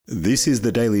This is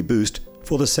the daily boost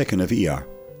for the 2nd of Iyar,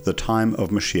 the time of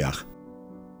Mashiach.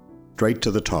 Straight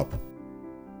to the top.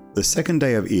 The second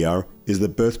day of Iyar is the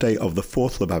birthday of the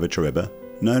 4th Lubavitcher Rebbe,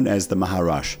 known as the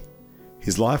Maharash.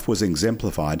 His life was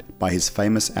exemplified by his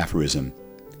famous aphorism: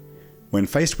 when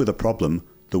faced with a problem,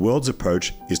 the world's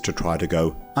approach is to try to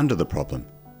go under the problem.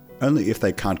 Only if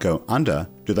they can't go under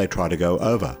do they try to go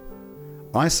over.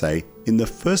 I say, in the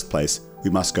first place, we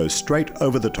must go straight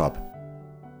over the top.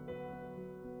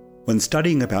 When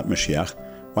studying about Mashiach,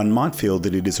 one might feel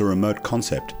that it is a remote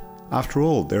concept. After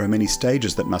all, there are many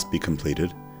stages that must be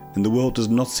completed, and the world does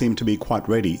not seem to be quite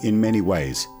ready in many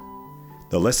ways.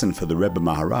 The lesson for the Rebbe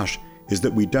Maharash is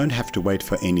that we don't have to wait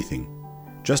for anything.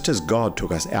 Just as God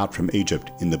took us out from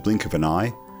Egypt in the blink of an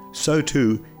eye, so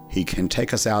too He can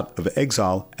take us out of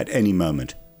exile at any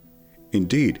moment.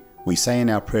 Indeed, we say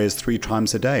in our prayers 3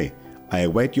 times a day, "I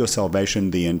await your salvation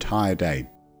the entire day."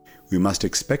 We must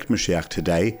expect Mashiach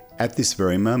today at this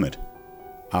very moment.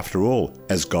 After all,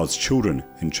 as God's children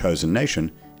and chosen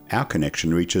nation, our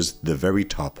connection reaches the very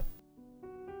top.